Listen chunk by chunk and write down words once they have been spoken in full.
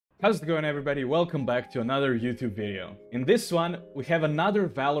How's it going, everybody? Welcome back to another YouTube video. In this one, we have another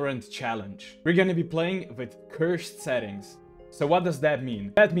Valorant challenge. We're gonna be playing with cursed settings. So what does that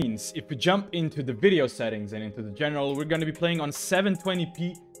mean? That means if we jump into the video settings and into the general, we're gonna be playing on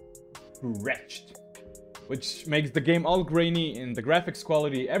 720p stretched, which makes the game all grainy in the graphics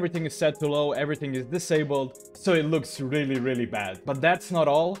quality. Everything is set to low, everything is disabled, so it looks really bad. But that's not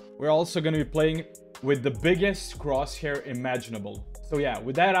all. We're also gonna be playing with the biggest crosshair imaginable. So yeah,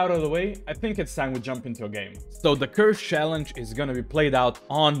 with that out of the way, I think it's time we jump into a game. So the curse challenge is gonna be played out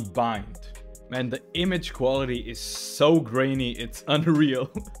on bind. Man, the image quality is so grainy, it's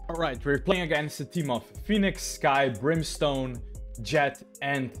unreal. Alright, we're playing against a team of Phoenix, Sky, Brimstone, Jet,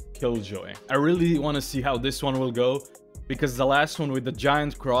 and Killjoy. I really want to see how this one will go, because the last one with the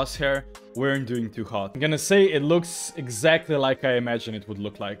giant crosshair weren't doing too hot. I'm gonna say it looks exactly like I imagine it would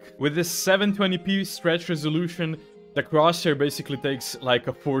look like. With this 720p stretch resolution, the crosshair basically takes like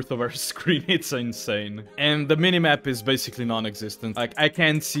a fourth of our screen. It's insane. And the minimap is basically non-existent. Like, I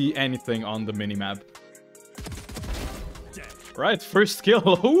can't see anything on the minimap. Right, first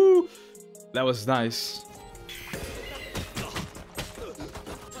kill. Ooh, that was nice.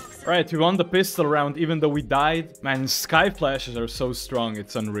 Right, we won the pistol round even though we died. Man, sky flashes are so strong,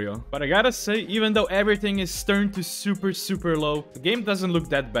 it's unreal. But I gotta say, even though everything is turned to super low, the game doesn't look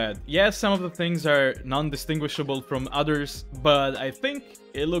that bad. Yeah, some of the things are non-distinguishable from others, but I think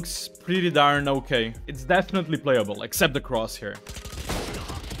it looks pretty darn okay. It's definitely playable, except the crosshair.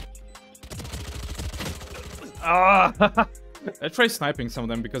 Ah! Let's try sniping some of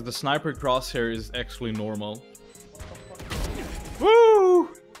them, because the sniper crosshair is actually normal.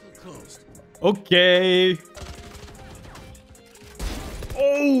 Woo! Okay.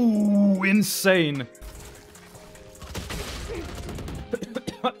 Oh, insane.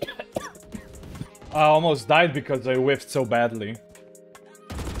 I almost died because I whiffed so badly.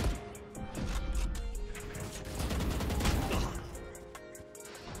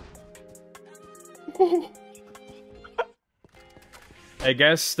 I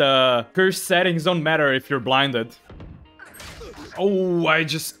guess the curse settings don't matter if you're blinded. Oh, I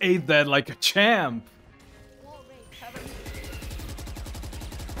just ate that like a champ.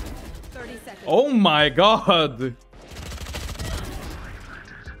 Oh my god.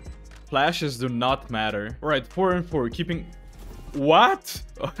 Flashes do not matter. Alright, 4 and 4, keeping... What?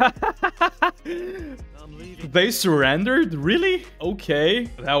 They surrendered? Really? Okay.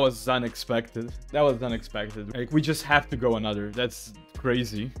 That was unexpected. That was unexpected. Like, we just have to go another. That's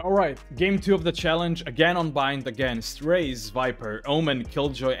crazy. Alright, game 2 of the challenge, again on bind against Raze, Viper, Omen,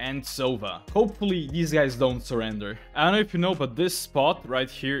 Killjoy, and Sova. Hopefully these guys don't surrender. I don't know if you know, but this spot right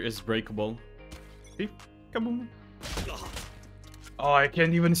here is breakable. See? Kaboom. Oh, I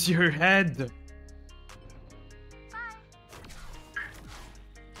can't even see her head.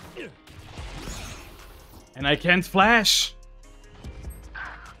 And I can't flash.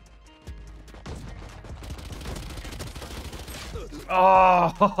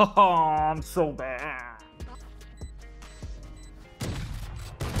 Oh, I'm so bad.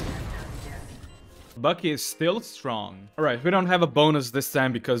 Bucky is still strong. Alright, we don't have a bonus this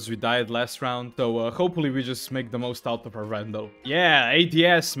time because we died last round. So hopefully we just make the most out of our Vandal. Yeah,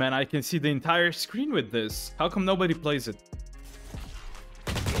 ADS, man. I can see the entire screen with this. How come nobody plays it?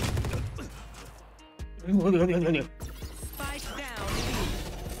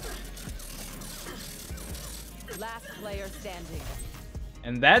 Last player standing.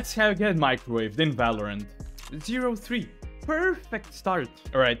 And that's how you get microwaved in Valorant. 0-3. Perfect start.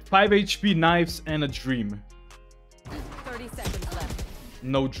 Alright, 5 HP, knives, and a dream. 30 seconds left.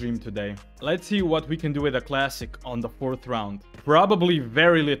 No dream today. Let's see what we can do with a classic on the 4th round. Probably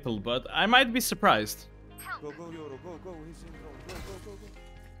very little, but I might be surprised.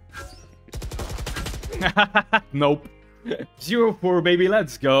 Nope. 0-4, baby,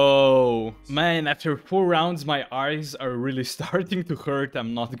 let's go. Man, after 4 rounds, my eyes are really starting to hurt,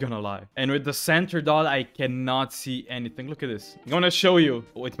 I'm not gonna lie. And with the center dot, I cannot see anything. Look at this. I'm gonna show you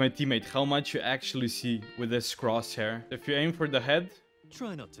with my teammate how much you actually see with this crosshair. If you aim for the head,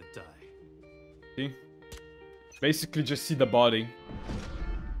 try not to die. See? Basically just see the body.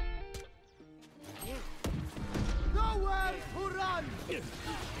 Nowhere to run!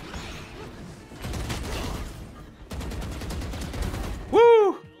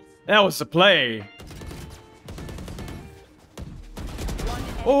 Woo! That was a play.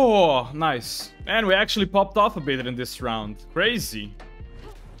 Oh, nice. Man, we actually popped off a bit in this round. Crazy.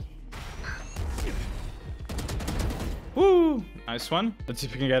 Woo! Nice one. Let's see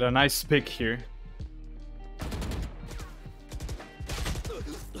if we can get a nice pick here.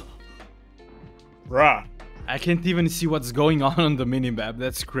 Bruh. I can't even see what's going on the minimap.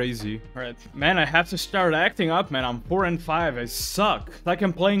 That's crazy. Alright. Man, I have to start acting up, man. I'm 4 and 5. I suck. It's like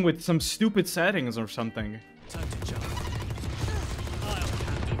I'm playing with some stupid settings or something. Time to jump. I'll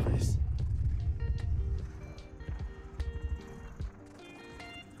handle this.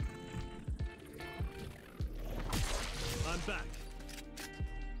 I'm back.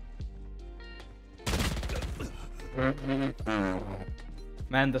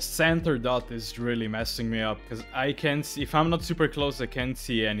 Man, the center dot is really messing me up because I can't see. If I'm not super close, I can't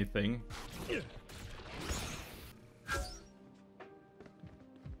see anything.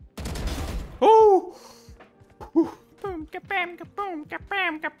 Oh! Boom, kabam, kaboom,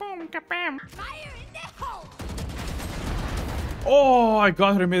 kabam, kaboom, kabam. Fire in the hole! Oh, I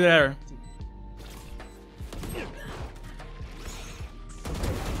got her midair.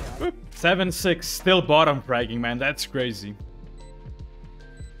 7-6, still bottom fragging, man. That's crazy.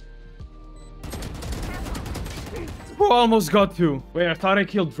 Oh, almost got 2. Wait, I thought I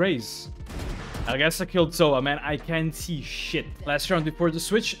killed Raze. I guess I killed Zoa, man. I can't see shit. Last round before the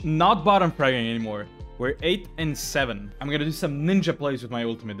switch, not bottom fragging anymore. We're 8 and 7. I'm gonna do some ninja plays with my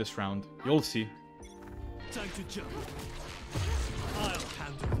ultimate this round. You'll see. Time to jump. I'll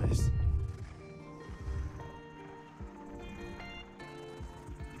handle this.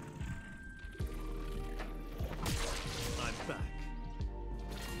 I'm back.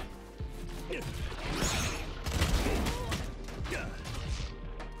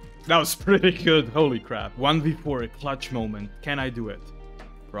 That was pretty good. Holy crap. 1v4, a clutch moment. Can I do it?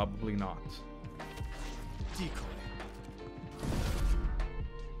 Probably not. Decoy.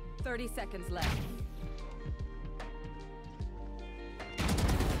 30 seconds left.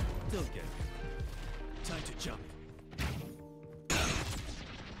 Don't get it. Time to jump.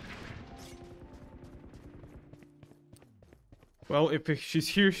 Well, if she's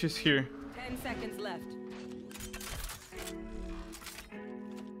here, she's here. 10 seconds left.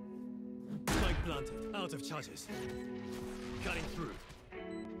 Spike planted. Out of charges. Cutting through.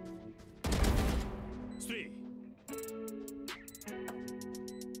 3.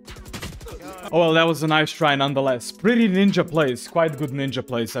 Oh well, that was a nice try nonetheless. Pretty ninja plays. Quite good ninja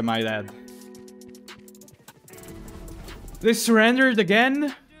plays, I might add. They surrendered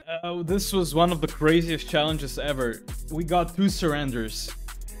again? This was one of the craziest challenges ever. We got 2 surrenders.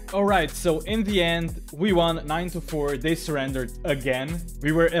 Alright, so in the end, we won 9-4. They surrendered again.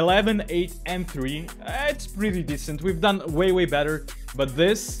 We were 11, 8, and 3. It's pretty decent. We've done way better. But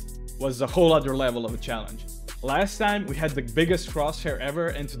this was a whole other level of a challenge. Last time, we had the biggest crosshair ever,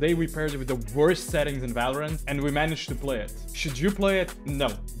 and today we paired it with the worst settings in Valorant, and we managed to play it. Should you play it? No,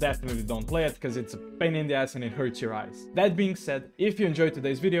 definitely don't play it, because it's a pain in the ass and it hurts your eyes. That being said, if you enjoyed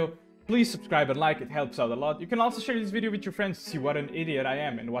today's video, please subscribe and like, it helps out a lot. You can also share this video with your friends to see what an idiot I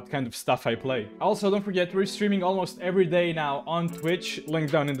am and what kind of stuff I play. Also, don't forget, we're streaming almost every day now on Twitch,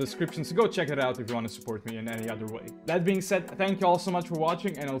 link down in the description, so go check it out if you want to support me in any other way. That being said, thank you all so much for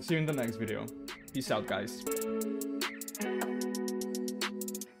watching, and I'll see you in the next video. Peace out, guys.